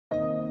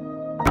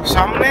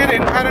সামনের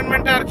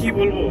এনভায়রনমেন্টটা আর কি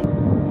বলবো।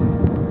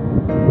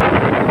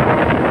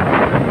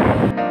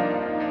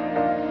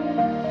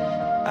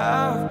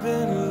 I've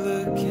been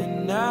looking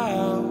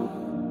out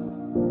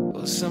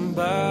for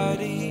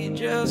somebody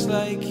just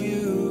like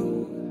you.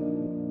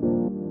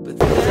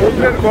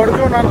 সমুদ্রের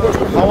গর্জন আর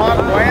প্রচুর হাওয়ার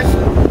নয়েজ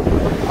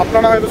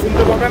আপনারা হয়তো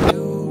শুনতে পাবেন।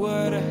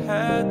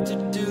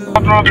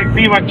 আপনারা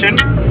দেখতেই পাচ্ছেন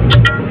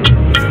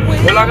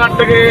গোলাঘাট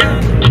থেকে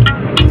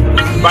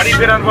বাড়ি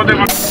ফেরার পথে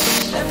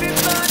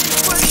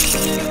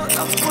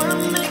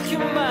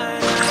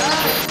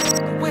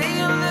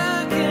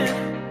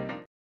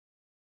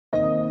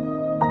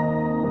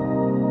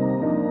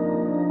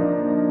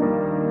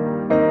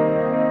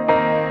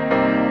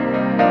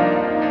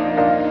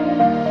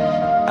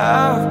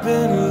I've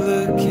been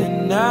looking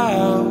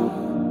out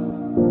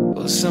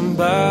for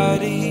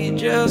somebody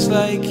just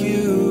like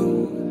you,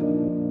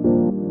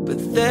 but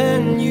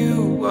then you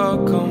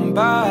walk on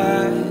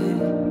by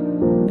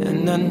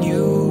and I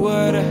knew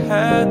what I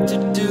had to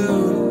do.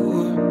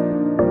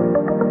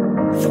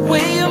 The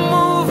way you're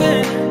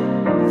moving,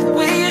 the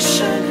way you're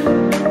shining,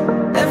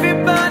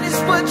 everybody's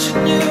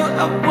watching you.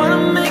 I wanna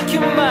make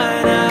you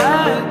mine.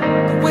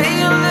 The way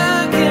you're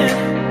looking,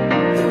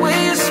 the way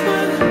you're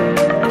smiling,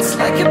 it's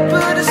like you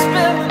put a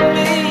spell on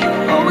me.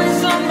 Always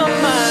on my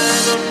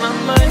mind, on my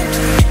mind.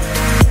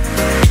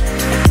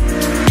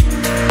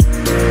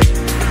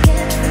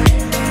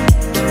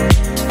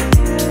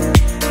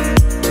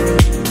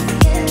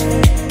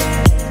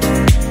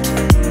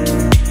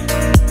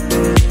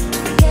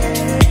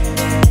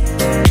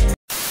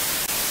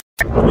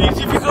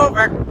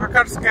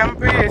 Backpackers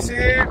ক্যাম্পে এসে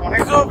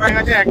অনেক হয়ে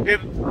গেছে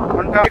 1-1.5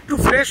 ঘন্টা। একটু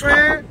fresh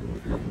হয়ে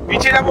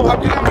বিচে যাবো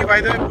ভাবছিলাম কি,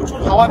 বাইরে প্রচুর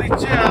হাওয়া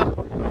দিচ্ছে আর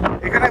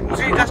এখানে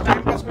বসেই জাস্ট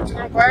টাইম পাস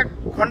করছিলাম। কয়েক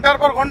ঘন্টার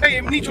পর ঘন্টা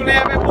এমনি চলে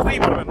যাবে, বুঝতেই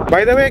পারবেন।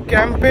 বাই দ্য ওয়ে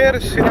ক্যাম্পের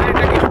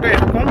সিনারিটা কিছুটা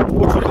এরকম,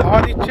 প্রচুর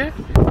হাওয়া দিচ্ছে।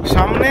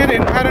 সামনের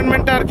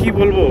এনভায়রনমেন্টটা আর কি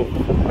বলবো,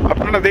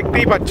 আপনারা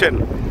দেখতেই পাচ্ছেন।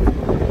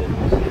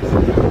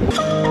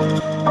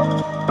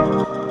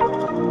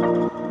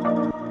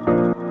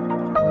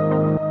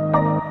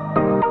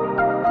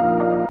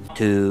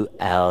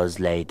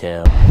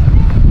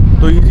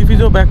 তো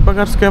ইজিফিজো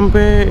ব্যাকপ্যাকার্স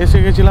ক্যাম্পে এসে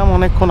গেছিলাম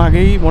অনেকক্ষণ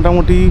আগেই,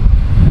 মোটামুটি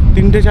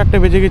 3-4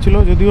 বেজে গেছিলো,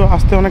 যদিও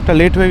আসতে অনেকটা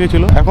লেট হয়ে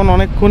গেছিলো। এখন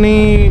অনেকক্ষণই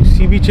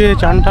সি বিচে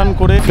চান টান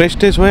করে ফ্রেশ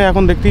ট্রেশ হয়ে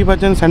এখন দেখতেই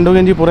পাচ্ছেন স্যান্ডো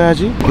গেঞ্জি পরে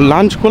আছি।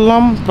 লাঞ্চ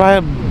করলাম প্রায়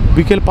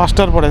বিকেল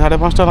 5টার পরে,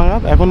 5:30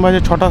 নাগাদ। এখন বাজে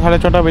 6টা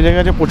 6:30 বেজে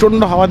গেছে।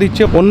 প্রচণ্ড হাওয়া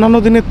দিচ্ছে, অন্যান্য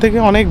দিনের থেকে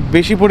অনেক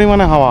বেশি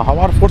পরিমাণে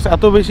হাওয়ার ফোর্স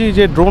এত বেশি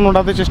যে ড্রোন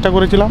ওড়াতে চেষ্টা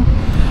করেছিলাম,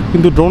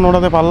 কিন্তু ড্রোন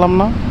ওড়াতে পারলাম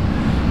না।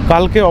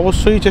 কালকে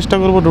অবশ্যই চেষ্টা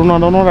করবো ড্রোন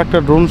আনানোর, একটা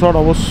ড্রোন শট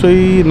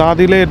অবশ্যই, না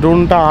দিলে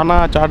ড্রোনটা আনা,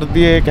 চার্জ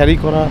দিয়ে ক্যারি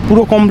করা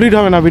পুরো কমপ্লিট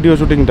হবে না ভিডিও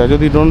শুটিংটা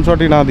যদি ড্রোন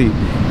শটই না দিই।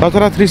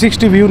 তাছাড়া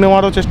 360 ভিউ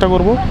নেওয়ারও চেষ্টা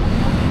করব।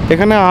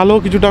 এখানে আলো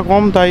কিছুটা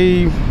কম, তাই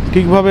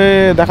ঠিকভাবে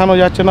দেখানো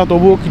যাচ্ছে না,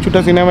 তবুও কিছুটা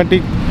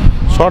সিনেম্যাটিক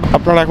শট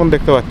আপনারা এখন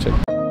দেখতে পাচ্ছেন।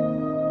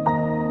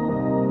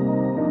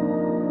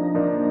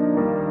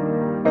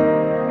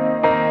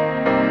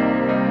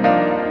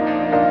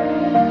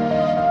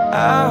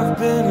 I've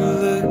been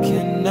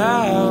looking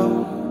out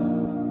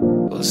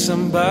for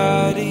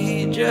somebody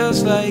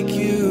just like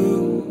you,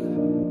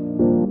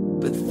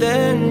 but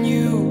then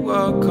you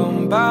walk on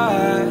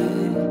by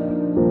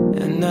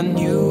and I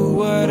knew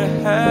what I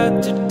had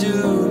to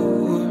do.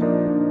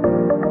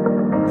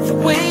 The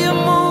way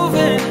you're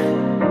moving,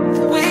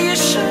 the way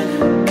you're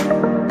shining,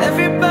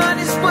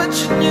 everybody's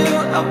watching you.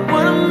 I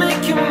wanna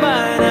make you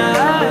mine.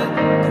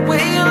 The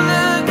way you're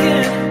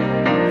looking,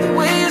 the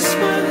way you're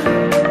smiling,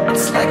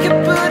 it's like you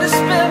put a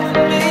spell on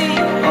me.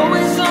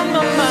 Always on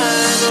my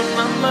mind, on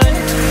my mind.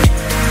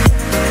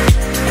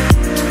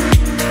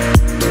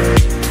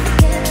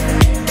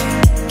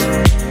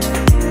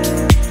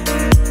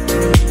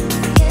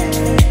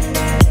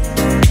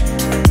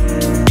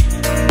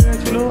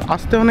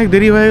 আসতে অনেক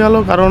দেরি হয়ে গেল,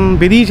 কারণ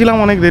বেরিয়েছিলাম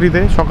অনেক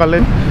দেরিতে, সকালে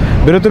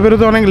বেরোতে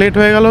বেরোতে অনেক লেট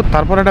হয়ে গেল।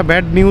 তারপর একটা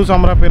ব্যাড নিউজ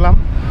আমরা পেলাম,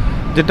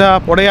 যেটা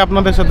পরে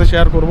আপনাদের সাথে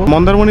শেয়ার করব।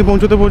 মন্দারমণি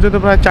পৌঁছতে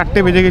প্রায় 4টে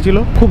বেজে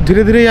গেছিলো। খুব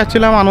ধীরে ধীরে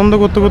যাচ্ছিলাম, আনন্দ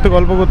করতে করতে,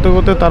 গল্প করতে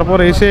করতে। তারপর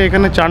এসে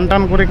এখানে চান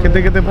টান করে খেতে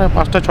খেতে প্রায়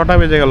 5টা-6টা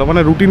বেজে গেল।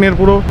 মানে রুটিনের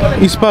পুরো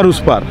ইস্পার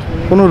উস্পার,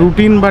 কোনো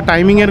রুটিন বা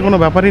টাইমিংয়ের কোনো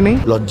ব্যাপারই নেই।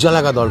 লজ্জা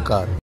লাগা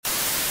দরকার।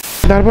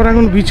 তারপর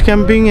এখন বিচ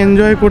ক্যাম্পিং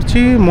এনজয় করছি।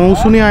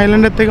 মৌসুনি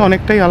আইল্যান্ডের থেকে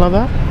অনেকটাই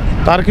আলাদা,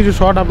 তার কিছু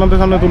শট আপনাদের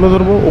সামনে তুলে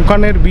ধরবো।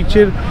 ওখানের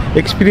বিচের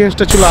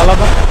एक्सपीरियंसটা ছিল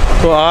আলাদা।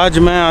 तो आज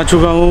मैं आ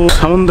चुका हूँ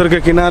समुद्र के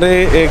किनारे,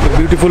 एक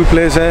ब्यूटीफुल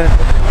प्लेस है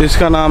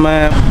जिसका नाम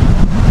है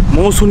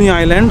मौसुनी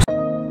island.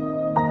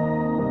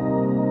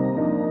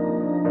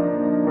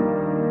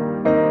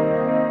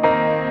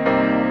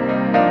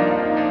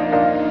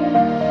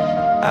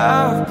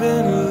 I've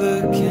been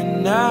looking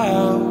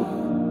out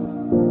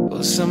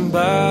for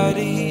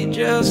somebody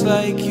just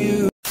like you.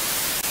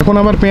 এখন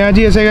আবার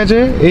পেঁয়াজি এসে গেছে,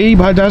 এই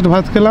জাস্ট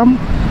ভাত খেলাম,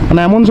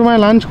 মানে এমন সময়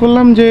লাঞ্চ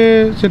করলাম যে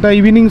সেটা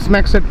ইভিনিং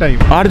স্ন্যাক্সের টাইম।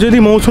 আর যদি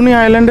মৌসুনি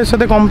আইল্যান্ডের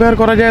সাথে কম্পেয়ার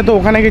করা যায় তো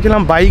ওখানে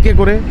গেছিলাম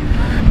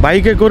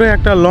বাইকে করে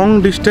একটা লং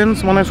ডিস্টেন্স,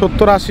 মানে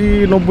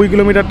 70-80-90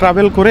 কিলোমিটার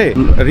ট্রাভেল করে,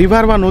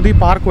 রিভার বা নদী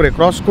পার করে,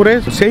 ক্রস করে।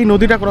 সেই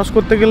নদীটা ক্রস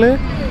করতে গেলে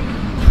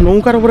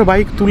নৌকার উপরে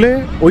বাইক তুলে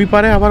ওই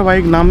পারে আবার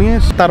বাইক নামিয়ে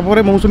তারপরে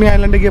মৌসুমী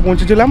আইল্যান্ডে গিয়ে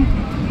পৌঁছেছিলাম।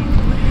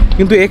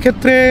 কিন্তু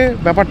এক্ষেত্রে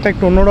ব্যাপারটা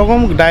একটু অন্যরকম।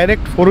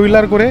 ডাইরেক্ট 4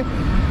 হুইলার করে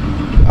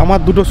আমার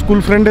দুটো স্কুল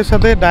ফ্রেন্ডের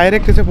সাথে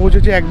ডাইরেক্ট এসে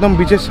পৌঁছেছি একদম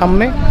বিচের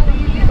সামনে।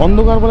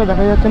 অন্ধকার বলে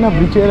দেখা যাচ্ছে না,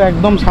 বিচের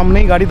একদম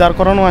সামনেই গাড়ি দাঁড়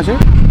করানো আছে।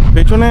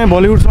 পেছনে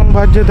বলিউড সং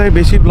বাজছে, তাই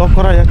বেশি ব্লগ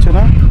করা যাচ্ছে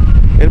না।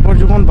 এরপর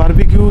যখন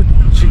বারবিকিউ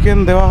চিকেন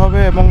দেওয়া হবে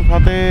এবং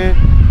সাথে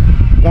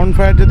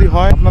বনফায়ার যদি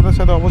হয় আপনাদের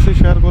সাথে অবশ্যই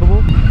শেয়ার করব।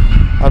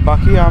 আর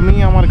বাকি আমি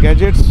আমার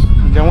গ্যাজেটস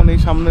যেমন এই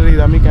সামনের এই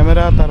দামি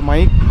ক্যামেরা, তার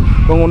মাইক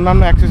এবং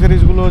অন্যান্য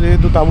অ্যাক্সেসরিজগুলো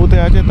যেহেতু তাঁবুতে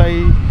আছে তাই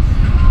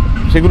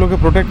সেগুলোকে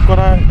প্রোটেক্ট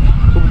করা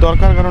খুব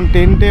দরকার, কারণ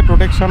টেন্টে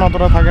প্রোটেকশন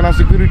অতটা থাকে না,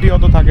 সিকিউরিটি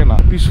অত থাকে না।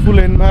 পিসফুল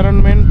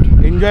এনভায়রনমেন্ট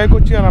এনজয়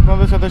করছি আর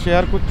আপনাদের সাথে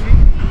শেয়ার করছি।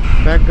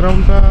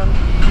 ব্যাকগ্রাউন্ডটা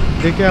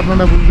দেখে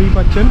আপনারা বুঝতেই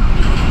পাচ্ছেন।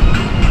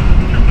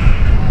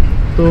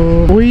 তো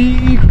ওই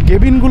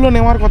কেবিনগুলো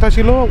নেওয়ার কথা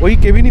ছিল, ওই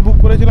কেবিনই বুক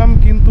করেছিলাম,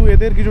 কিন্তু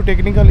এদের কিছু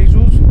টেকনিক্যাল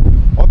ইস্যুস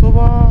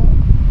অথবা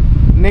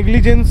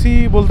নেগলিজেন্সি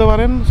বলতে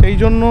পারেন, সেই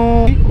জন্য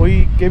ওই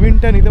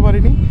কেবিনটা নিতে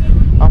পারিনি।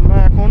 আমরা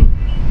এখন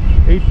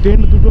এই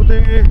টেন্ট দুটোতে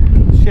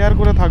শেয়ার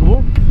করে থাকবো,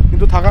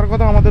 কিন্তু থাকার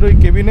কথা আমাদের ওই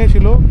কেবিনে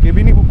ছিল,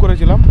 কেবিনই বুক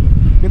করেছিলাম।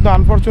 কিন্তু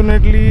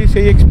আনফর্চুনেটলি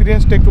সেই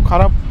এক্সপিরিয়েন্সটা একটু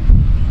খারাপ,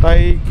 তাই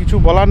কিছু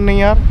বলার নেই।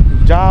 আর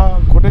যা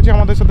ঘটেছে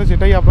আমাদের সাথে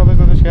সেটাই আপনাদের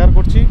সাথে শেয়ার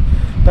করছি।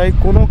 তাই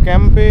কোনো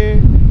ক্যাম্পে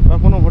বা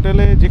কোনো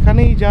হোটেলে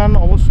যেখানেই যান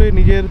অবশ্যই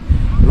নিজের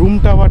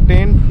রুমটা বা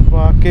টেন্ট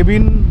বা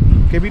কেবিন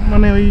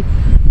মানে ওই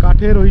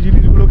কাঠের ওই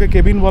জিনিসগুলোকে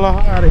কেবিন বলা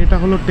হয়, আর এটা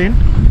হলো টেন্ট।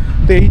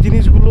 তো এই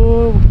জিনিসগুলো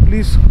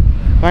প্লিজ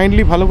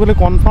কাইন্ডলি ভালো করে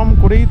কনফার্ম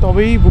করেই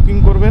তবেই বুকিং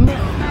করবেন।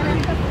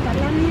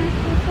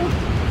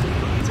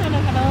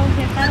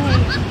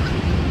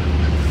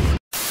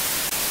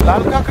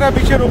 লাল কাঁকড়া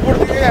বিচের ওপর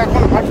দিয়ে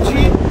এখন হাঁটছি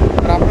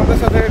আর আপনাদের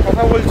সাথে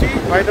কথা বলছি।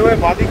 বাই দ্য ওয়ে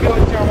বাদিকে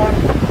হচ্ছে আমার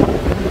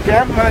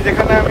ক্যাম্প, মানে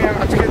যেখানে আমি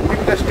আজকে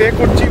দিনটা স্টে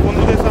করছি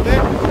বন্ধুদের সাথে,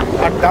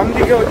 আর ডান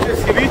দিকে হচ্ছে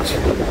সি বিচ।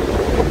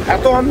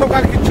 এত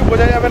অন্ধকার কিচ্ছু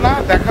বোঝা যাবে না,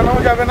 দেখানোও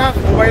যাবে না,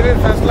 মোবাইলের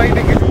ফ্ল্যাশ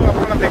লাইটে কিছু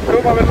আপনারা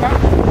দেখতেও পাবেন না,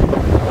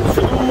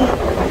 শুধু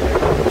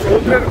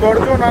সমুদ্রের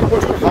গর্জন আর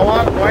প্রচুর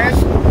হাওয়ার নয়েজ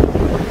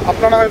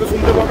আপনারা হয়তো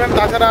শুনতে পাবেন,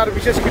 তাছাড়া আর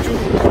বিশেষ কিছু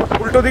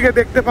উল্টো দিকে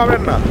দেখতে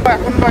পাবেন না।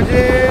 এখন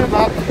বাজে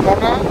রাত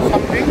 9টা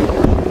সামথিং।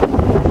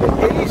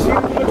 এই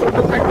সিনগুলো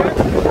চলতে থাকবে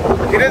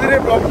ধীরে ধীরে,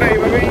 ব্লগটা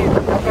এইভাবেই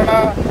আপনারা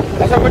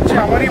আশা করছি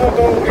আমারই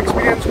মতো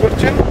এক্সপিরিয়েন্স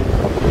করছেন।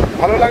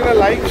 ভালো লাগলে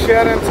লাইক,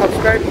 শেয়ার অ্যান্ড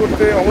সাবস্ক্রাইব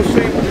করতে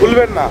অবশ্যই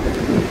ভুলবেন না।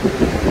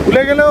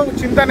 ভুলে গেলেও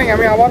চিন্তা নেই,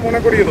 আমি আবার মনে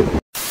করিয়ে দেবো।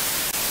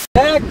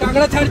 দেখ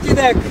কাঁকড়া ছাড়ছি,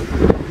 দেখ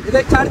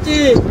দেখ ছাড়ছি।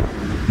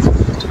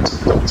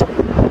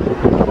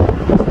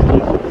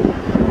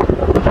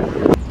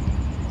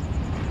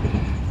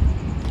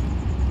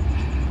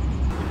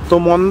 তো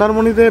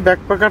মন্দারমণিতে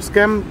ব্যাকপ্যাকার্স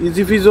ক্যাম্প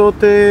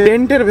ইজিফিজোতে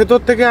টেন্টের ভেতর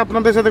থেকে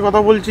আপনাদের সাথে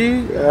কথা বলছি।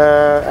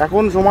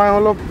 এখন সময়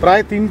হলো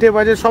প্রায় 3টে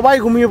বাজে, সবাই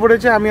ঘুমিয়ে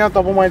পড়েছে, আমি আর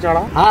তপময়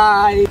ছাড়া।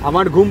 হাই,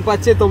 আমার ঘুম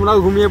পাচ্ছে, তোমরাও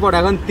ঘুমিয়ে পড়ো,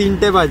 এখন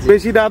 3টে বাজে।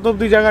 বেশি রাত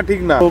অব্দি জায়গা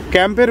ঠিক না। তো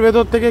ক্যাম্পের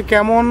ভেতর থেকে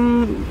কেমন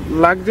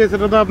লাগছে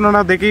সেটা তো আপনারা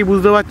দেখেই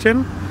বুঝতে পারছেন।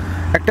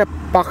 একটা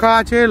পাখা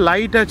আছে,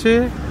 লাইট আছে,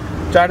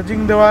 চার্জিং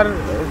দেওয়ার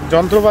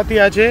যন্ত্রপাতি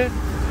আছে,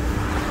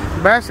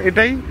 ব্যাস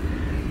এটাই।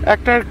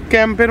 একটা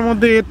ক্যাম্পের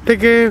মধ্যে এর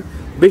থেকে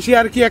বেশি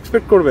আর কি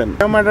এক্সপেক্ট করবেন?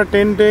 একটা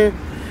টেন্টে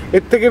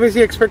এর থেকে বেশি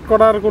এক্সপেক্ট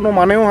করার কোনো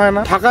মানেও হয়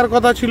না। থাকার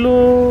কথা ছিল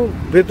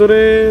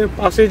ভেতরে,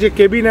 পাশে যে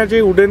কেবিন আছে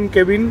উডেন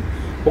কেবিন,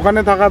 ওখানে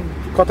থাকার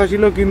কথা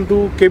ছিল, কিন্তু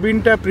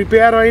কেবিনটা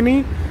প্রিপেয়ার হয়নি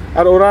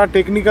আর ওরা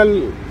টেকনিক্যাল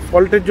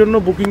ফল্টের জন্য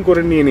বুকিং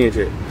করে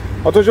নিয়েছে,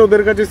 অথচ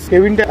ওদের কাছে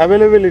কেবিনটা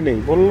অ্যাভেলেবেলই নেই।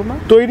 বললো না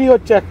তৈরি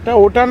হচ্ছে একটা,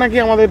 ওটা নাকি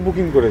আমাদের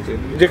বুকিং করেছে।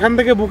 যেখান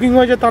থেকে বুকিং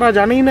হয়েছে তারা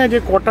জানেই না যে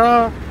কটা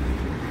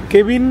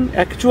cabin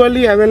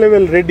actually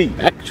available ready.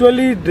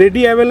 Actually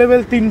ready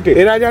available 3টে,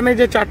 এরা জানে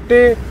যে 4টে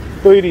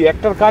তৈরি,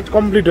 একটার কাজ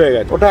কমপ্লিট হয়ে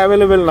গেছে, ওটা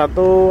অ্যাভেলেবেল না।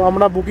 তো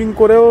আমরা বুকিং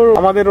করেও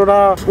আমাদের ওরা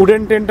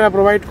উডেন টেন্টটা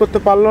প্রোভাইড করতে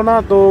পারলো না,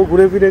 তো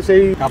ঘুরে ফিরে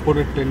সেই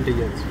কাপড়ের টেন্টে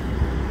গেছে।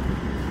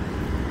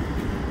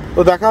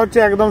 তো দেখা হচ্ছে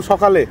একদম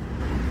সকালে,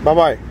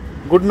 বাবাই,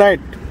 গুড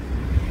নাইট।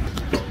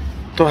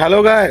 তো হ্যালো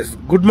গাইস,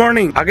 গুড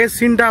মর্নিং। আগের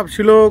সিনটা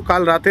ছিল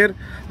কাল রাতের,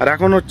 আর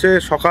এখন হচ্ছে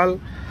সকাল।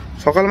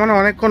 সকাল মানে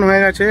অনেকক্ষণ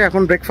হয়ে গেছে।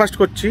 এখন ব্রেকফাস্ট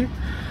করছি।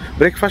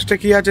 ব্রেকফাস্টে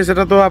কি আছে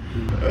সেটা তো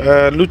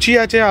লুচি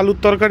আছে, আলুর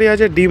তরকারি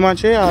আছে, ডিম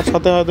আছে, আর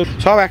সাথে হয়তো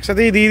সব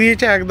একসাথেই দিয়ে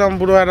দিয়েছে, একদম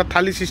পুরো একটা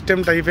থালি সিস্টেম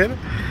টাইপের।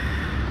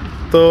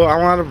 তো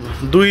আমার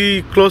 2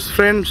 ক্লোজ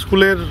ফ্রেন্ড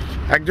স্কুলের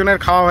একজনের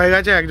খাওয়া হয়ে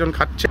গেছে, একজন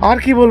খাচ্ছে। আর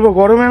কি বলবো,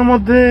 গরমের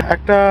মধ্যে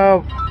একটা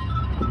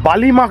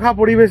বালি মাখা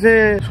পরিবেশে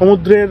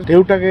সমুদ্রের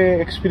ঢেউটাকে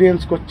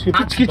এক্সপিরিয়েন্স করছি।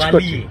 কিচকিচ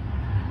করছি,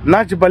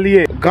 নাচ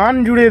বালিয়ে গান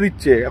জুড়িয়ে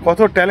দিচ্ছে, কত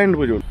ট্যালেন্ট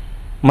বুঝুন।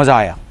 মজা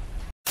আয়া।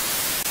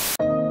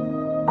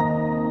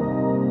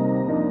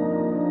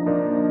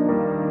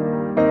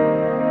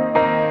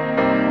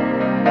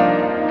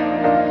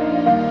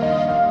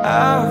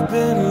 I've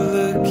been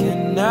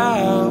looking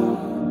out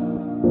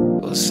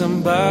for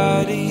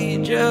somebody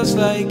just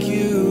like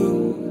you,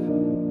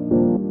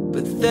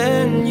 but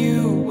then you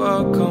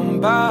walk on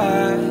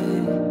by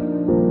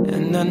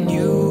and I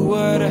knew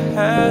what I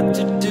had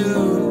to do.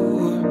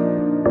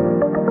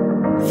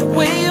 The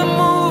way you're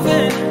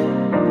moving,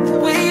 the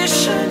way you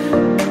shine,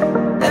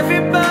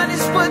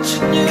 everybody's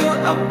watching you.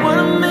 I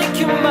wanna make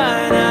you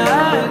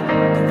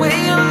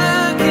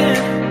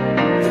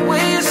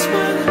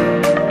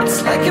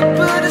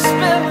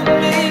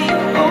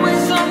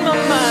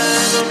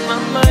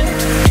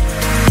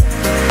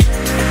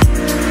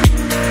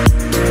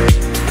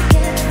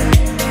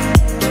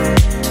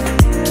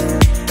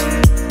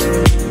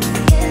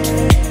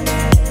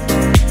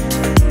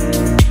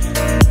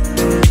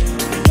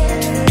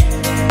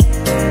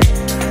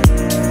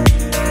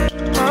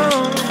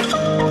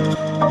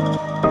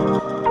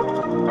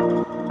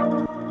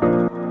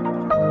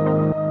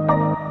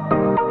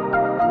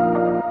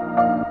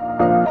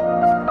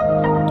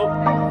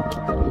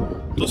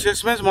তো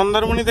শেষমেশ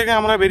মন্দারমণি থেকে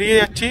আমরা বেরিয়ে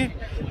যাচ্ছি।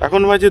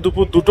 এখন বাজে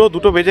দুপুর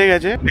দুটো বেজে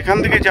গেছে। এখান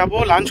থেকে যাব,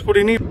 লাঞ্চ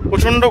করিনি,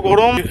 প্রচন্ড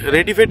গরম,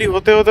 রেডি ফেডি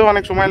হতে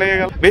অনেক সময় লেগে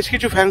গেল। বেশ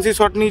কিছু ফ্যান্সি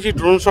শট নিয়েছি,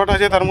 ড্রোন শট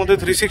আছে, তার মধ্যে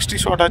 360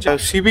 শট আছে।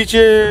 সি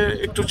বিচে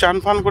একটু চান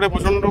ফান করে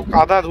প্রচন্ড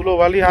কাদা ধুলো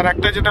বালি। আর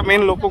একটা যেটা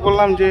মেন লক্ষ্য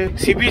করলাম যে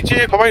সি বিচে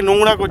সবাই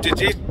নোংরা করছে,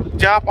 যে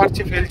যা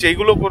পারছে ফেলছে।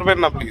 এইগুলো করবেন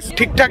না প্লিজ,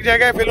 ঠিকঠাক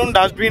জায়গায় ফেলুন,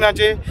 ডাস্টবিন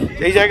আছে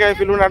এই জায়গায়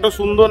ফেলুন। এত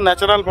সুন্দর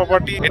ন্যাচারাল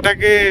প্রপার্টি,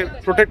 এটাকে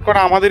প্রোটেক্ট করা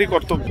আমাদেরই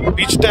কর্তব্য।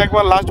 বিচটা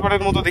একবার লাস্ট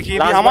বারের মতো দেখিয়ে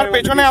দিই। আমার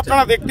পেছনে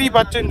আপনারা দেখতেই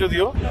পাচ্ছেন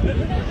যদিও,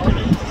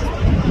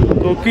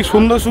 তো কি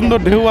সুন্দর সুন্দর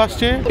ঢেউ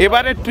আসছে।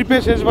 এবারের ট্রিপে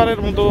শেষবারের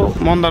মতো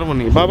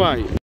মন্দারমণি।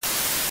 বাবাই।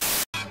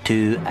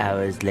 2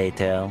 hours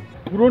later.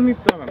 পুরো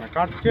নিতে হবে না,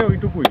 কাটছে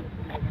ওইটুকুই।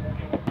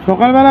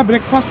 সকালবেলা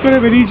ব্রেকফাস্ট করে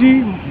বেরিয়েছি।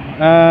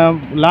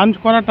 লাঞ্চ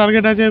করার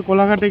টার্গেট আছে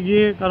কোলাঘাটে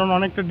গিয়ে, কারণ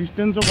অনেকটা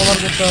ডিস্টেন্সও কভার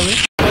করতে হবে।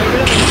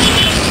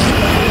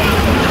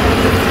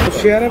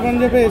 শেয়ারে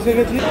পাঞ্জাবে এসে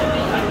গেছি।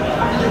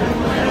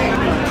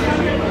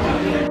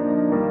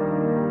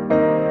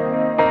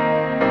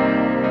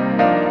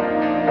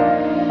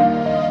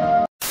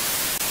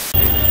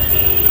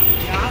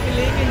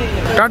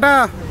 Tata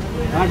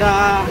Tata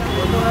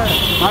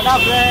Tata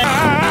friend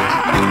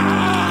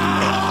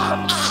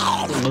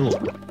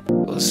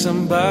Well,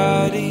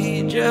 somebody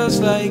just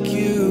like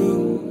you,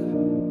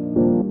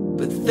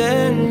 but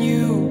then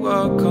you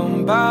walk on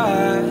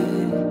by,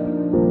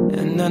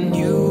 and I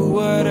knew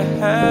what I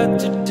had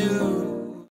to do.